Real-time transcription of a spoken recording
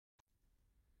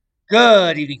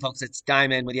Good evening, folks. It's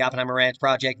Diamond with the Oppenheimer Ranch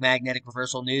Project Magnetic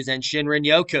Reversal News and Shinrin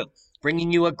Yoku,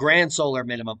 bringing you a grand solar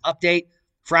minimum update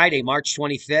Friday, March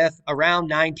 25th, around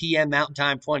 9 p.m. Mountain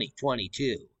Time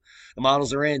 2022. The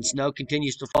models are in. Snow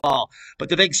continues to fall. But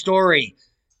the big story,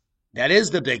 that is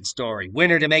the big story.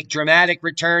 Winter to make dramatic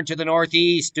return to the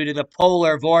Northeast due to the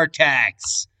polar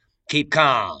vortex. Keep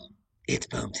calm. It's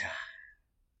boom time.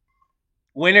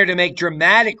 Winter to make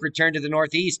dramatic return to the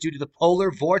Northeast due to the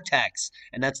polar vortex,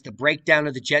 and that's the breakdown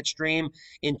of the jet stream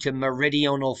into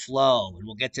meridional flow. And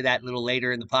we'll get to that a little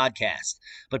later in the podcast.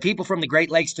 But people from the Great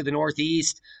Lakes to the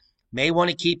Northeast may want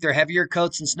to keep their heavier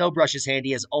coats and snow brushes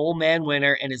handy, as Old Man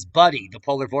Winter and his buddy, the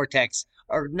polar vortex,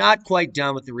 are not quite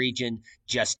done with the region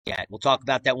just yet. We'll talk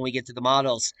about that when we get to the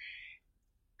models.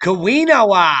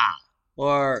 Keweenaw,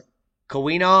 or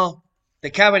Keweenaw,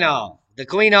 the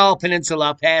Keweenaw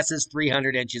Peninsula passes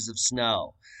 300 inches of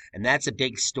snow. And that's a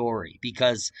big story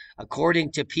because,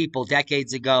 according to people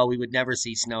decades ago, we would never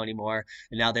see snow anymore.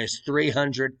 And now there's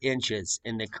 300 inches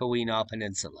in the Keweenaw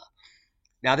Peninsula.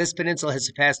 Now, this peninsula has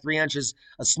surpassed 3 inches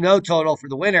of snow total for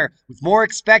the winter, with more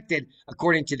expected,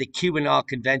 according to the Keweenaw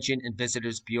Convention and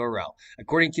Visitors Bureau.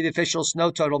 According to the official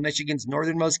snow total, Michigan's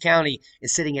northernmost county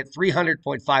is sitting at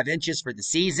 300.5 inches for the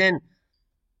season.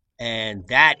 And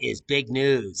that is big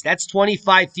news. That's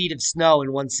 25 feet of snow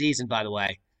in one season, by the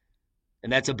way.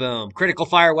 And that's a boom. Critical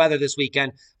fire weather this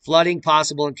weekend. Flooding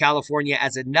possible in California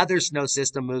as another snow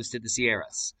system moves to the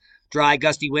Sierras. Dry,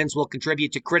 gusty winds will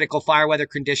contribute to critical fire weather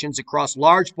conditions across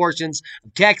large portions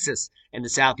of Texas and the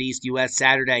southeast U.S.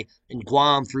 Saturday and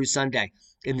Guam through Sunday.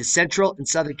 In the central and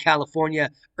southern California,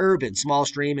 urban small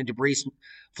stream and debris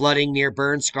flooding near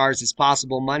burn scars is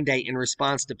possible Monday in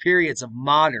response to periods of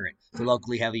moderate to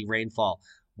locally heavy rainfall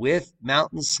with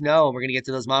mountain snow. We're going to get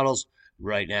to those models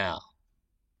right now.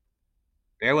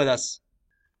 Bear with us.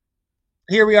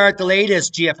 Here we are at the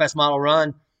latest GFS model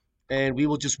run, and we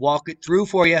will just walk it through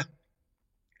for you.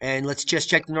 And let's just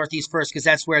check the Northeast first, because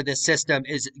that's where this system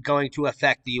is going to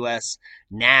affect the U.S.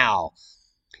 now.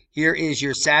 Here is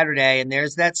your Saturday, and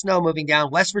there's that snow moving down.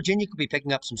 West Virginia could be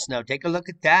picking up some snow. Take a look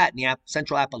at that in the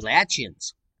central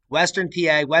Appalachians. Western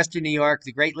PA, Western New York,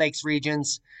 the Great Lakes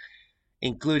regions,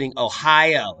 including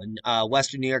Ohio and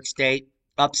Western New York State,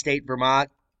 upstate Vermont,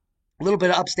 a little bit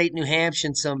of upstate New Hampshire,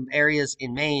 and some areas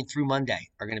in Maine through Monday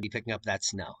are going to be picking up that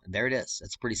snow. And there it is.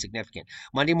 That's pretty significant.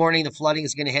 Monday morning, the flooding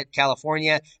is going to hit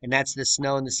California, and that's the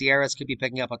snow in the Sierras. Could be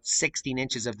picking up 16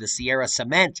 inches of the Sierra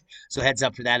cement. So heads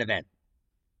up for that event.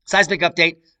 Seismic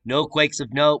update, no quakes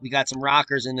of note. We got some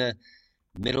rockers in the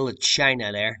middle of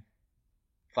China there.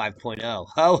 5.0. Ho,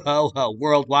 ho, ho.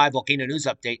 Worldwide volcano news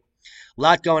update. A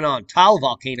lot going on. Tal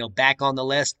volcano back on the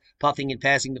list, puffing and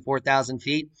passing the 4,000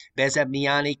 feet. Bezab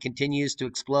Miani continues to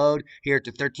explode here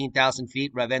to 13,000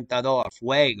 feet. Reventador,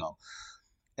 Fuego.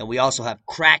 And we also have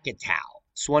Krakatoa,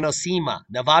 Suanosima,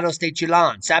 Nevado de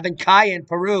Chilán, Sabancaya in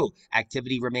Peru.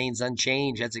 Activity remains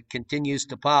unchanged as it continues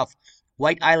to puff.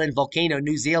 White Island volcano,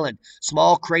 New Zealand,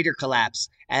 small crater collapse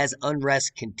as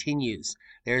unrest continues.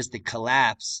 There's the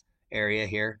collapse area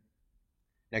here,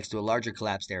 next to a larger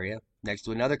collapsed area, next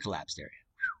to another collapsed area.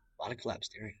 A lot of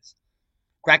collapsed areas.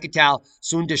 Krakatoa,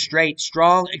 Sunda Strait,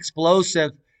 strong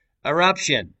explosive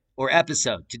eruption or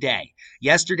episode today.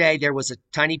 Yesterday, there was a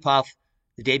tiny puff.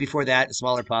 The day before that, a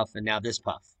smaller puff, and now this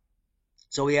puff.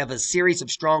 So we have a series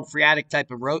of strong phreatic type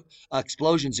of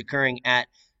explosions occurring at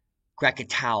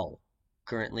Krakatoa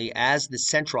currently as the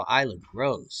central island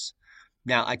grows.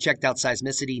 Now, I checked out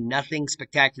seismicity. Nothing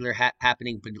spectacular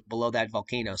happening below that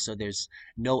volcano, so there's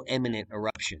no imminent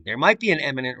eruption. There might be an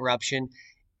imminent eruption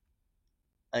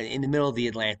in the middle of the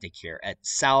Atlantic here at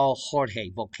São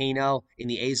Jorge volcano in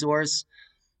the Azores,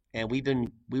 and we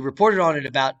reported on it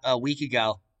about a week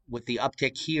ago with the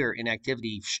uptick here in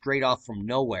activity straight off from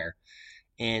nowhere,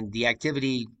 and the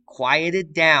activity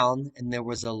quieted down, and there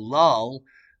was a lull,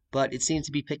 but it seems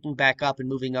to be picking back up and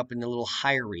moving up in a little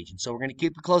higher region. So we're going to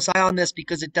keep a close eye on this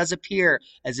because it does appear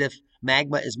as if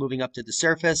magma is moving up to the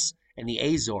surface and the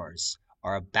Azores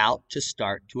are about to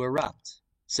start to erupt.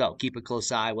 So keep a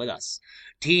close eye with us.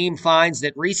 Team finds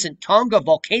that recent Tonga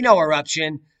volcano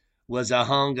eruption was a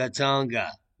Hunga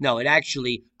Tonga. No, it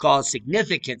actually caused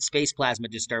significant space plasma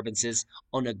disturbances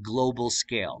on a global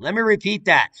scale. Let me repeat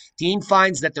that. Team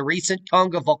finds that the recent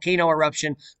Tonga volcano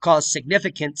eruption caused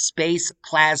significant space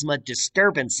plasma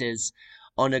disturbances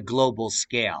on a global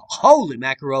scale. Holy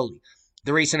macaroni.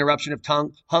 The recent eruption of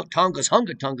Tonga's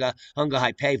Hunga Tonga, Hunga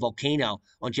Haipai volcano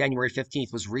on January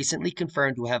 15th was recently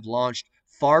confirmed to have launched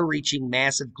far-reaching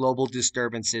massive global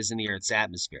disturbances in the Earth's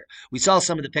atmosphere. We saw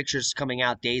some of the pictures coming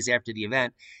out days after the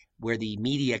event, where the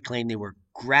media claimed they were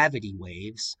gravity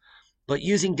waves, But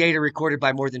using data recorded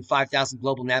by more than 5,000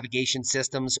 global navigation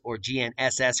systems, or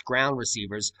GNSS, ground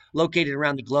receivers located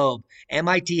around the globe,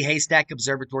 MIT Haystack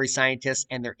Observatory scientists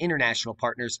and their international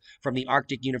partners from the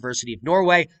Arctic University of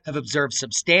Norway have observed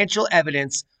substantial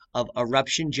evidence of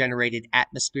eruption-generated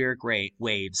atmospheric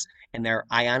waves and their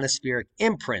ionospheric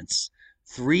imprints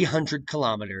 300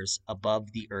 kilometers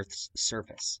above the Earth's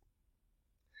surface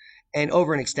and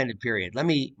over an extended period. Let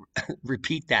me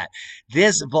repeat that.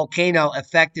 This volcano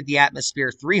affected the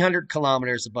atmosphere 300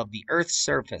 kilometers above the Earth's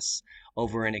surface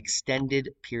over an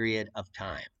extended period of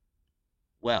time.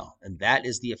 Well, and that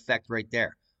is the effect right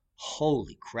there.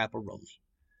 Holy crap-a-rolly.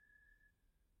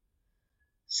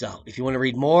 So, if you want to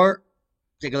read more,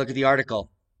 take a look at the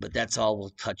article. But that's all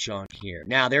we'll touch on here.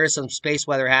 Now, there is some space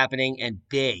weather happening, and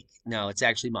big. No, it's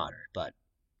actually moderate, but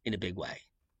in a big way.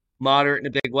 Moderate in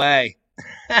a big way.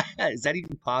 Is that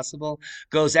even possible?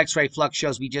 GOES X-ray flux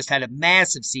shows we just had a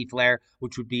massive C flare,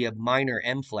 which would be a minor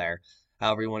M flare,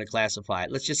 however you want to classify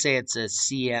it. Let's just say it's a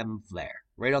CM flare,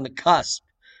 right on the cusp.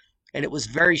 And it was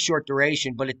very short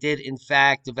duration, but it did, in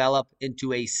fact, develop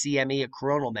into a CME, a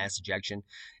coronal mass ejection.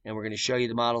 And we're going to show you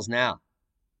the models now.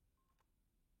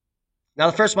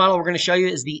 Now, the first model we're going to show you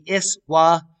is the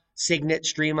ISWA Signet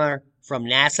streamer from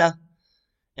NASA.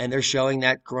 And they're showing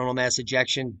that coronal mass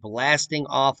ejection blasting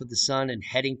off of the sun and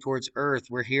heading towards Earth.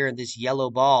 We're here in this yellow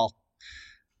ball.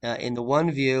 In the one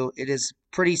view, it is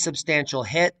a pretty substantial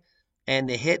hit. And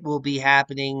the hit will be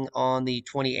happening on the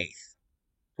 28th,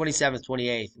 27th,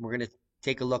 28th. And we're going to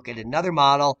take a look at another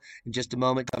model in just a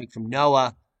moment coming from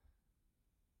NOAA.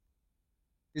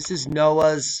 This is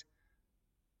NOAA's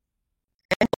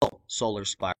solar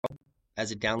spiral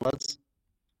as it downloads.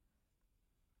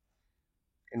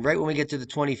 And right when we get to the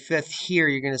 25th here,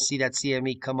 you're going to see that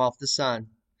CME come off the sun.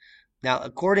 Now,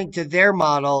 according to their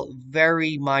model,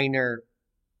 very minor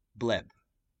blip.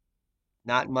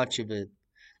 Not much of a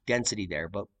density there,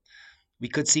 but we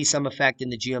could see some effect in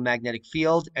the geomagnetic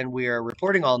field. And we are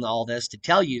reporting on all this to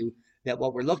tell you that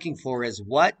what we're looking for is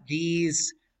what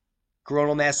these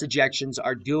coronal mass ejections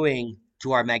are doing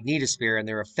to our magnetosphere and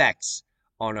their effects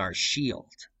on our shield.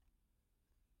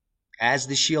 As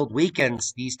the shield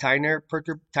weakens, these tiny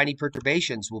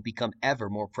perturbations will become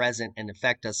ever more present and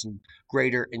affect us in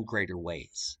greater and greater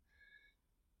ways.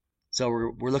 So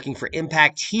we're looking for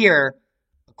impact here,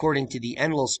 according to the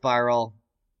Enlil spiral,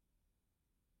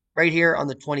 right here on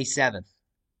the 27th,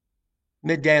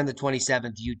 midday on the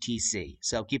 27th UTC.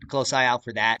 So keep a close eye out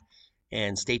for that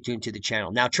and stay tuned to the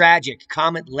channel. Now, tragic,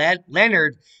 Comet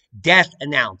Leonard death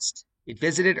announced. It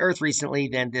visited Earth recently,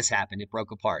 then this happened. It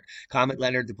broke apart. Comet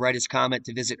Leonard, the brightest comet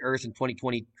to visit Earth in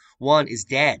 2021, is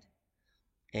dead.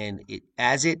 And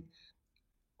as it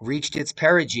reached its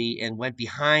perigee and went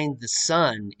behind the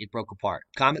sun, it broke apart.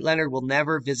 Comet Leonard will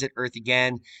never visit Earth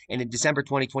again. And in December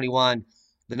 2021,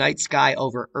 the night sky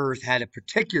over Earth had a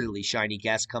particularly shiny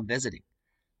guest come visiting.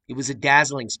 It was a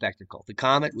dazzling spectacle. The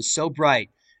comet was so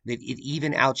bright that it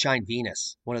even outshined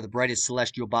Venus, one of the brightest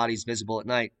celestial bodies visible at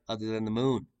night other than the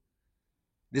moon.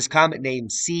 This comet, named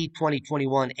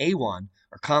C2021A1,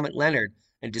 or Comet Leonard,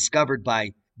 and discovered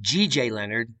by G.J.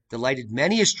 Leonard, delighted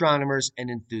many astronomers and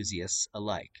enthusiasts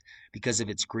alike because of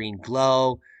its green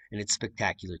glow and its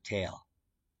spectacular tail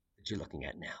that you're looking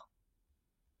at now.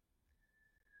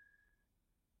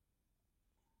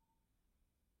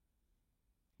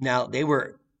 Now,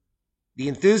 the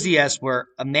enthusiasts were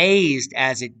amazed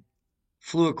as it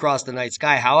flew across the night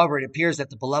sky. However, it appears that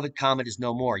the beloved comet is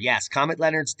no more. Yes, Comet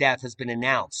Leonard's death has been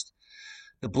announced.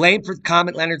 The blame for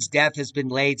Comet Leonard's death has been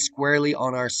laid squarely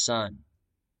on our sun.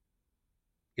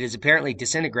 It is apparently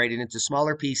disintegrated into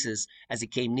smaller pieces as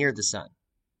it came near the sun.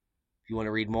 If you want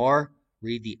to read more,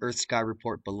 read the Earth Sky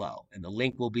Report below, and the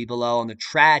link will be below on the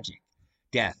tragic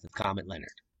death of Comet Leonard.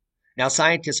 Now,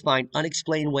 scientists find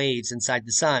unexplained waves inside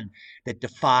the sun that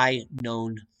defy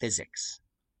known physics.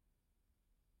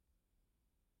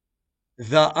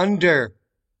 The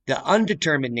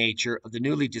undetermined nature of the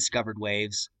newly discovered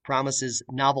waves promises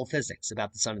novel physics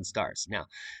about the sun and stars. Now,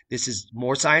 this is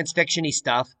more science fiction-y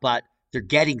stuff, but they're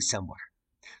getting somewhere.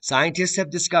 Scientists have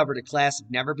discovered a class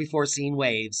of never-before-seen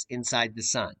waves inside the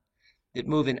sun that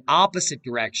move in opposite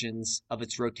directions of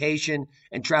its rotation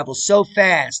and travel so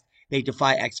fast they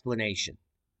defy explanation.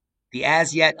 The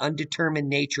as-yet undetermined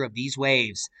nature of these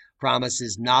waves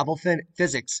promises novel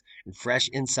physics and fresh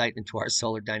insight into our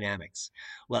solar dynamics.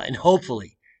 Well, and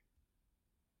hopefully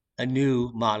a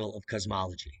new model of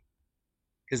cosmology,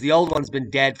 because the old one's been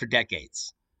dead for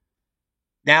decades.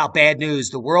 Now, bad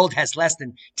news. The world has less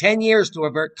than 10 years to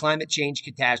avert climate change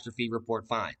catastrophe, report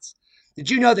finds. Did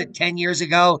you know that 10 years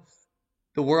ago,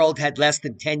 The world had less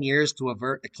than 10 years to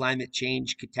avert the climate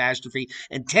change catastrophe.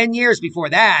 And 10 years before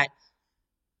that,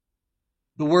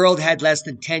 the world had less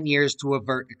than 10 years to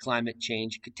avert a climate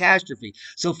change catastrophe.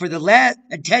 So for the last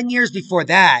 10 years before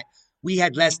that, we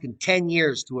had less than 10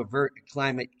 years to avert a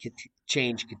climate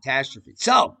change catastrophe.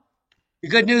 So the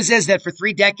good news is that for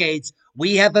 3 decades,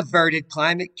 we have averted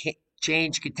climate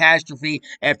change catastrophe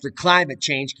after climate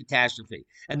change catastrophe.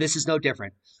 And this is no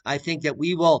different. I think that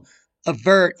we will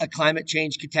avert a climate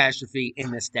change catastrophe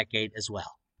in this decade as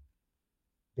well.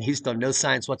 Based on no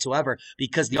science whatsoever,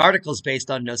 because the article is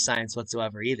based on no science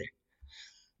whatsoever either.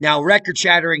 Now,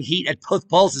 record-shattering heat at both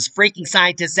poles is freaking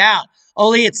scientists out.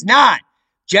 Only it's not.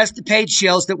 Just the paid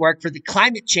shills that work for the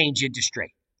climate change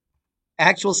industry.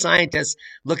 Actual scientists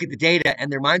look at the data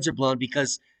and their minds are blown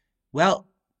because, well,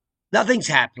 nothing's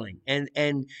happening. And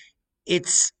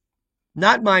it's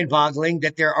not mind-boggling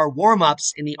that there are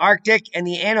warm-ups in the Arctic and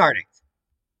the Antarctic,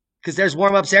 because there's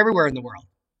warm-ups everywhere in the world.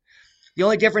 The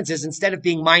only difference is instead of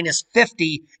being minus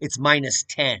 50, it's minus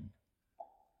 10.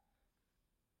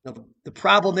 Now, the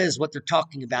problem is what they're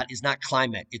talking about is not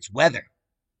climate, it's weather.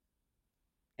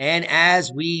 And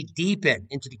as we deepen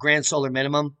into the grand solar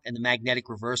minimum and the magnetic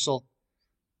reversal,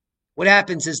 what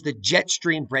happens is the jet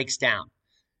stream breaks down.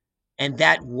 And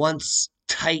that once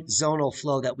tight zonal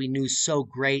flow that we knew so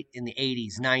great in the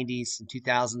 80s, 90s, and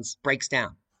 2000s breaks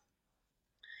down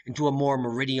into a more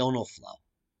meridional flow.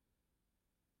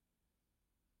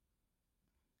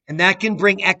 And that can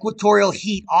bring equatorial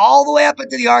heat all the way up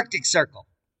into the Arctic Circle.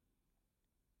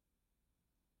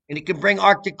 And it can bring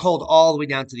Arctic cold all the way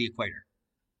down to the equator.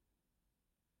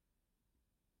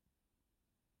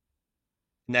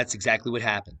 And that's exactly what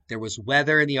happened. There was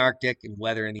weather in the Arctic and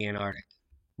weather in the Antarctic.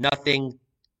 Nothing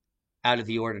out of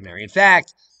the ordinary. In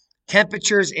fact,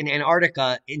 temperatures in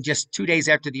Antarctica in just 2 days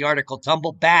after the article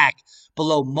tumbled back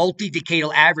below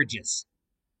multi-decadal averages,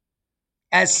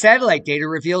 as satellite data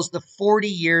reveals the 40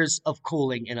 years of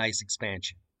cooling and ice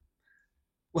expansion.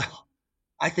 Well,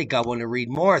 I think I want to read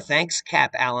more. Thanks,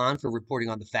 Cap Alon, for reporting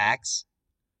on the facts.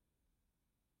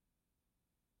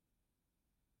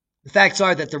 The facts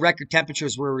are that the record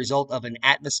temperatures were a result of an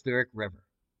atmospheric river.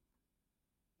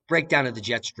 Breakdown of the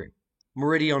jet stream.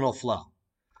 Meridional flow.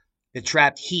 That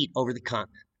trapped heat over the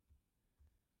continent.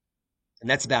 And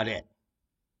that's about it.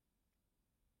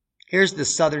 Here's the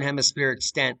southern hemisphere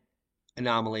extent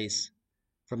anomalies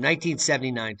from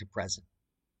 1979 to present.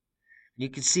 You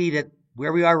can see that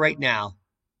where we are right now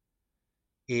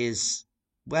is,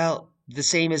 well, the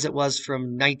same as it was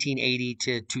from 1980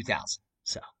 to 2000.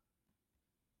 So,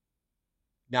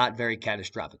 not very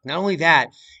catastrophic. Not only that,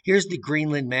 here's the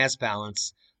Greenland mass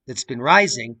balance that's been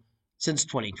rising since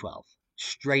 2012,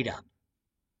 straight up,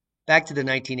 back to the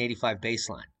 1985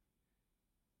 baseline.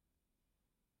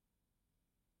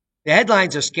 The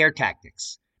headlines are scare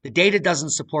tactics. The data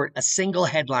doesn't support a single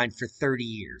headline for 30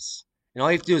 years. And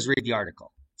all you have to do is read the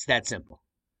article. It's that simple.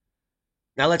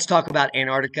 Now let's talk about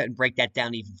Antarctica and break that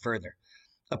down even further.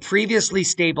 A previously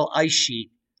stable ice sheet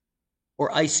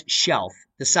or ice shelf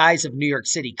the size of New York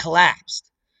City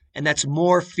collapsed. And that's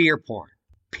more fear porn,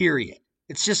 period.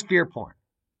 It's just fear porn.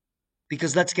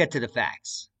 Because let's get to the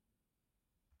facts.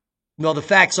 Well, the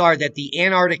facts are that the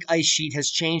Antarctic ice sheet has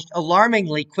changed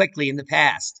alarmingly quickly in the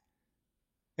past.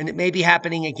 And it may be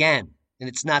happening again, and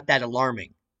it's not that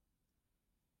alarming.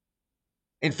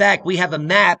 In fact, we have a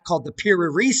map called the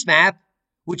Piri-Reis map,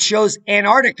 which shows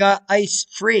Antarctica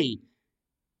ice-free,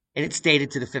 and it's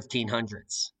dated to the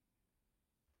 1500s.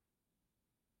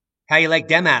 How you like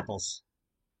them apples?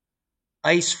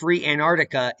 Ice-free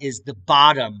Antarctica is the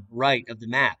bottom right of the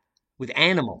map, with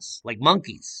animals like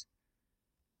monkeys,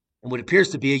 and what appears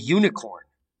to be a unicorn,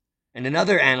 and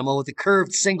another animal with a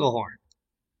curved single horn.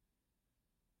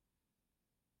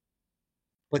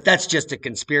 But that's just a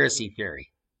conspiracy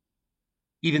theory,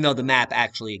 even though the map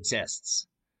actually exists.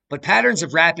 But patterns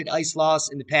of rapid ice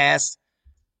loss in the past,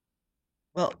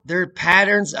 well, there are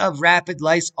patterns of rapid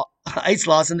ice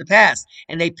loss in the past,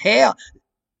 and they pale.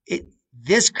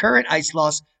 This current ice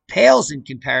loss pales in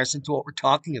comparison to what we're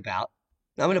talking about.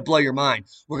 Now, I'm going to blow your mind.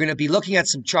 We're going to be looking at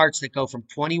some charts that go from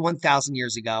 21,000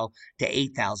 years ago to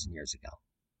 8,000 years ago.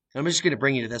 And I'm just going to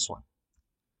bring you to this one.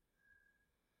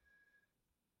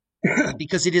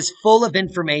 Because it is full of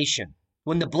information.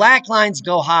 When the black lines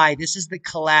go high, this is the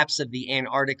collapse of the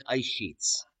Antarctic ice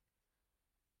sheets.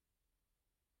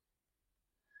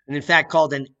 And in fact,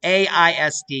 called an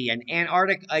AISD, an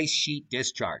Antarctic ice sheet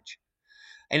discharge.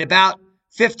 And about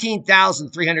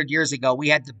 15,300 years ago, we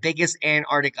had the biggest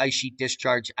Antarctic ice sheet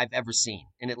discharge I've ever seen.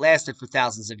 And it lasted for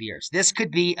thousands of years. This could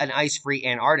be an ice-free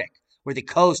Antarctic, where the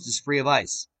coast is free of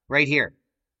ice, right here.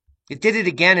 It did it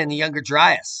again in the Younger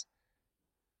Dryas.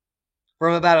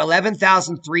 From about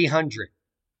 11,300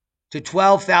 to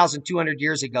 12,200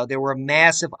 years ago, there were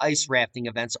massive ice rafting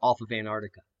events off of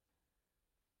Antarctica.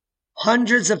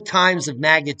 Hundreds of times of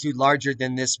magnitude larger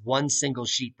than this one single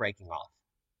sheet breaking off.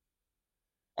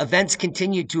 Events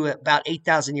continued to about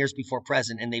 8,000 years before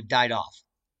present, and they've died off.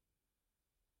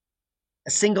 A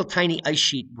single tiny ice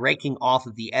sheet breaking off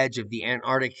of the edge of the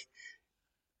Antarctic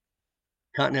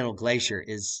continental glacier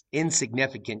is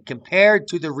insignificant compared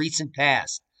to the recent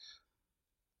past,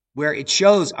 where it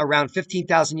shows around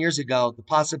 15,000 years ago the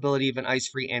possibility of an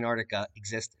ice-free Antarctica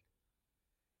existed.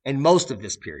 And most of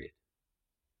this period.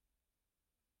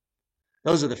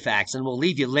 Those are the facts, and we'll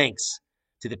leave you links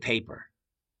to the paper.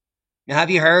 Now, have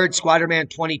you heard Squadron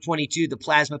 2022, the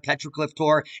Plasma Petroglyph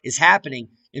Tour, is happening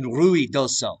in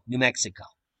Ruidoso, New Mexico.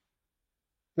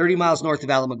 30 miles north of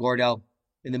Alamogordo,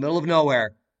 in the middle of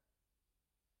nowhere.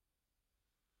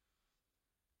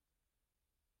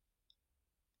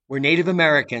 Where Native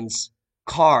Americans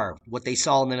carved what they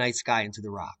saw in the night sky into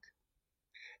the rock.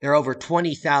 There are over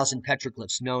 20,000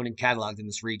 petroglyphs known and cataloged in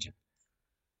this region.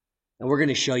 And we're going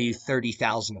to show you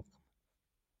 30,000 of them.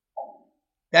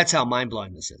 That's how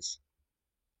mind-blowing this is.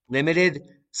 Limited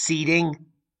seating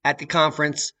at the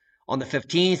conference on the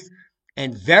 15th,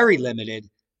 and very limited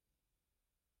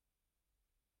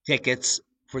tickets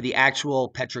for the actual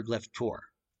petroglyph tour.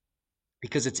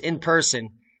 Because it's in person,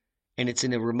 and it's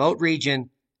in a remote region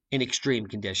in extreme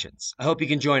conditions. I hope you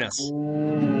can join us.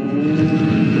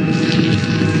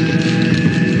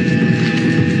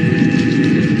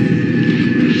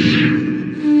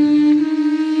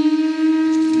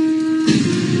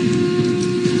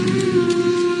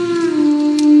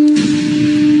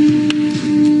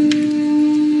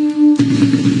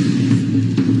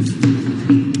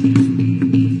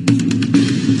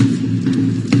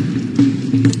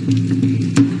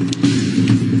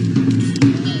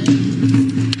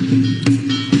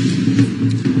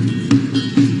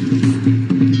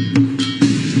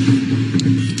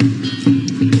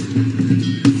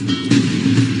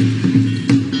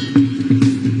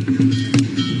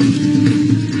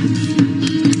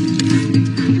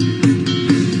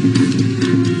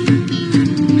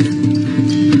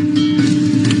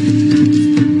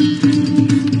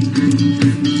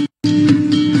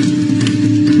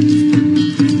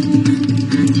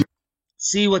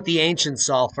 See what the ancients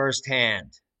saw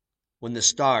firsthand when the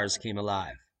stars came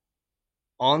alive.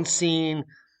 On scene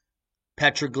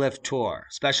petroglyph tour.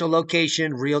 Special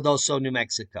location, Ruidoso, New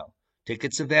Mexico.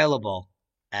 Tickets available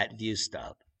at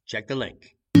ViewStub. Check the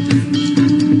link.